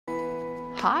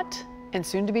hot and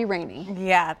soon to be rainy.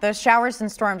 Yeah, those showers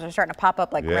and storms are starting to pop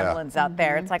up like gremlins out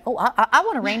there. It's like, oh, I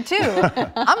want to rain too.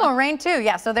 I'm going to rain too.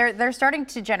 Yeah, so they're starting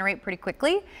to generate pretty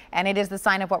quickly, and it is the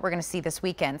sign of what we're going to see this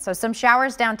weekend. So some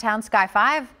showers downtown. Sky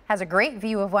 5 has a great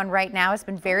view of one right now. It's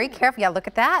been very careful. Yeah, look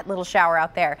at that little shower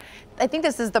out there. I think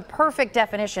this is the perfect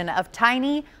definition of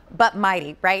tiny but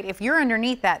mighty, right? If you're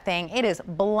underneath that thing, it is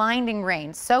blinding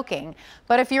rain, soaking.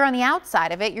 But if you're on the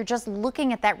outside of it, you're just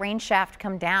looking at that rain shaft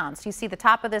come down. So you see the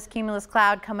top of this cumulus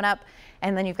cloud coming up,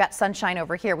 and then you've got sunshine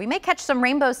over here. We may catch some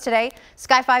rainbows today.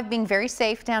 Sky 5 being very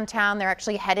safe downtown. They're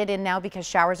actually headed in now because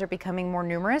showers are becoming more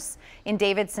numerous in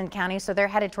Davidson County. So they're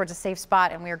headed towards a safe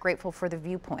spot, and we are grateful for the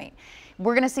viewpoint.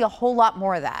 We're going to see a whole lot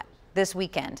more of that this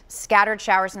weekend. Scattered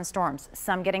showers and storms,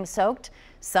 some getting soaked,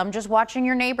 some just watching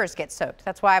your neighbors get soaked.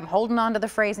 That's why I'm holding on to the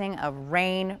phrasing of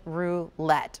rain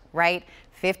roulette, right?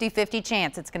 50-50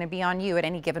 chance it's going to be on you at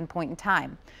any given point in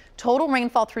time. Total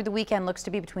rainfall through the weekend looks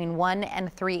to be between 1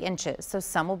 and 3 inches. So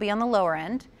some will be on the lower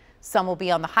end, some will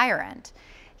be on the higher end.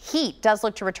 Heat does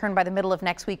look to return by the middle of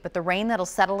next week, but the rain that'll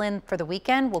settle in for the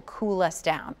weekend will cool us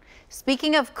down.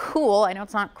 Speaking of cool, I know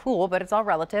it's not cool, but it's all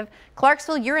relative.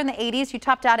 Clarksville, you're in the 80s. You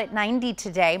topped out at 90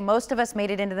 today. Most of us made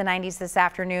it into the 90s this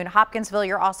afternoon. Hopkinsville,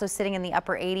 you're also sitting in the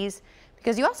upper 80s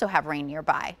because you also have rain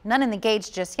nearby. None in the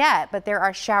gauge just yet, but there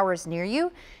are showers near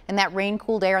you, and that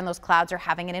rain-cooled air and those clouds are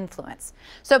having an influence.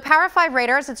 So Power 5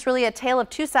 radars, it's really a tale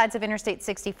of two sides of Interstate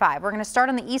 65. We're going to start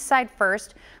on the east side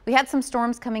first. We had some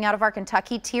storms coming out of our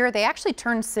Kentucky tier. They actually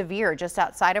turned severe just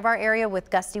outside of our area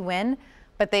with gusty wind,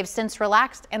 but they've since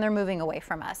relaxed and they're moving away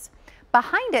from us.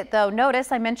 Behind it, though,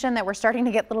 notice I mentioned that we're starting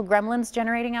to get little gremlins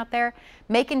generating out there.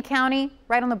 Macon County,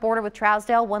 right on the border with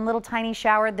Trousdale, one little tiny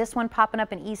shower. This one popping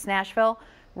up in East Nashville,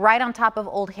 right on top of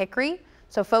Old Hickory.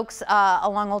 So folks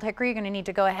along Old Hickory, you're going to need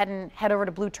to go ahead and head over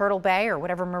to Blue Turtle Bay or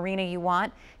whatever marina you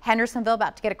want. Hendersonville,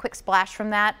 about to get a quick splash from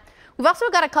that. We've also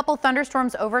got a couple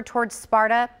thunderstorms over towards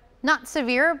Sparta. Not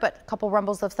severe, but a couple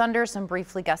rumbles of thunder, some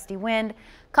briefly gusty wind.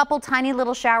 Couple tiny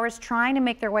little showers trying to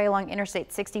make their way along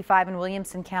Interstate 65 in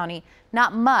Williamson County.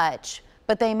 Not much,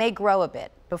 but they may grow a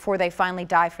bit before they finally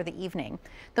die for the evening.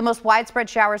 The most widespread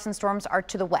showers and storms are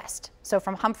to the west. So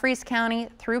from Humphreys County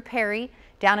through Perry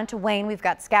down into Wayne, we've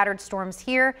got scattered storms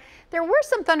here. There were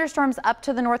some thunderstorms up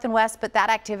to the north and west, but that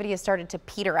activity has started to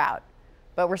peter out.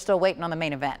 But we're still waiting on the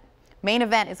main event. Main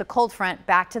event is a cold front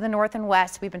back to the north and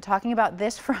west. We've been talking about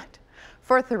this front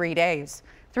for 3 days.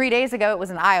 3 days ago, it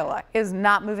was in Iowa. It is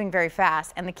not moving very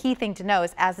fast. And the key thing to know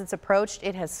is as it's approached,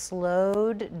 it has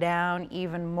slowed down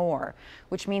even more,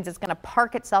 which means it's going to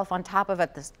park itself on top of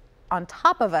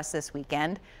us this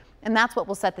weekend. And that's what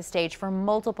will set the stage for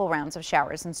multiple rounds of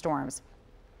showers and storms.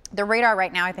 The radar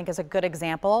right now, I think, is a good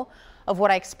example of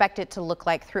what I expect it to look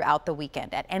like throughout the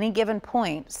weekend. At any given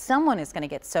point, someone is going to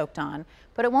get soaked on,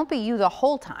 but it won't be you the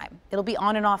whole time. It'll be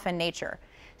on and off in nature.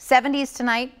 70s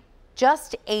tonight,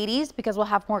 just 80s because we'll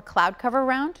have more cloud cover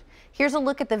around. Here's a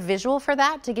look at the visual for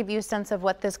that to give you a sense of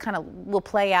what this kind of will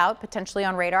play out potentially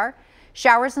on radar.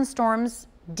 Showers and storms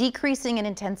decreasing in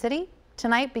intensity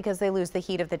tonight because they lose the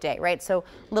heat of the day, right? So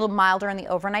a little milder in the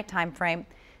overnight time frame.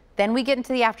 Then we get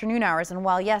into the afternoon hours, and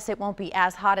while yes, it won't be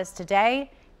as hot as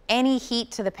today, any heat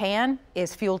to the pan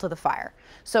is fuel to the fire.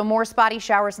 So more spotty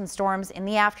showers and storms in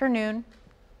the afternoon.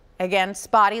 Again,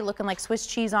 spotty, looking like Swiss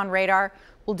cheese on radar.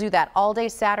 We'll do that all day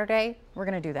Saturday. We're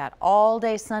going to do that all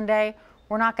day Sunday.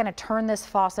 We're not going to turn this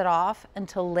faucet off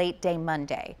until late day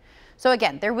Monday. So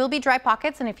again, there will be dry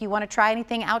pockets, and if you want to try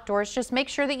anything outdoors, just make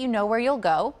sure that you know where you'll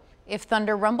go. If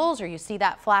thunder rumbles or you see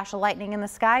that flash of lightning in the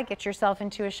sky, get yourself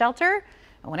into a shelter.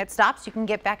 And when it stops, you can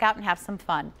get back out and have some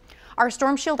fun. Our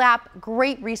Storm Shield app,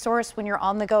 great resource when you're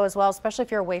on the go as well, especially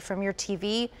if you're away from your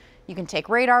TV. You can take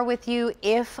radar with you.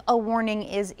 If a warning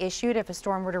is issued, if a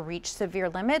storm were to reach severe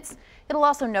limits, it'll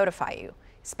also notify you,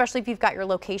 especially if you've got your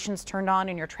locations turned on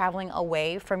and you're traveling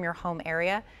away from your home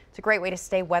area. It's a great way to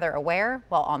stay weather aware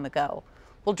while on the go.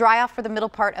 We'll dry off for the middle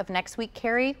part of next week,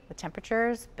 Carrie, with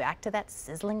temperatures back to that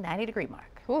sizzling 90-degree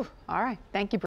mark. Ooh, all right. Thank you, Bree.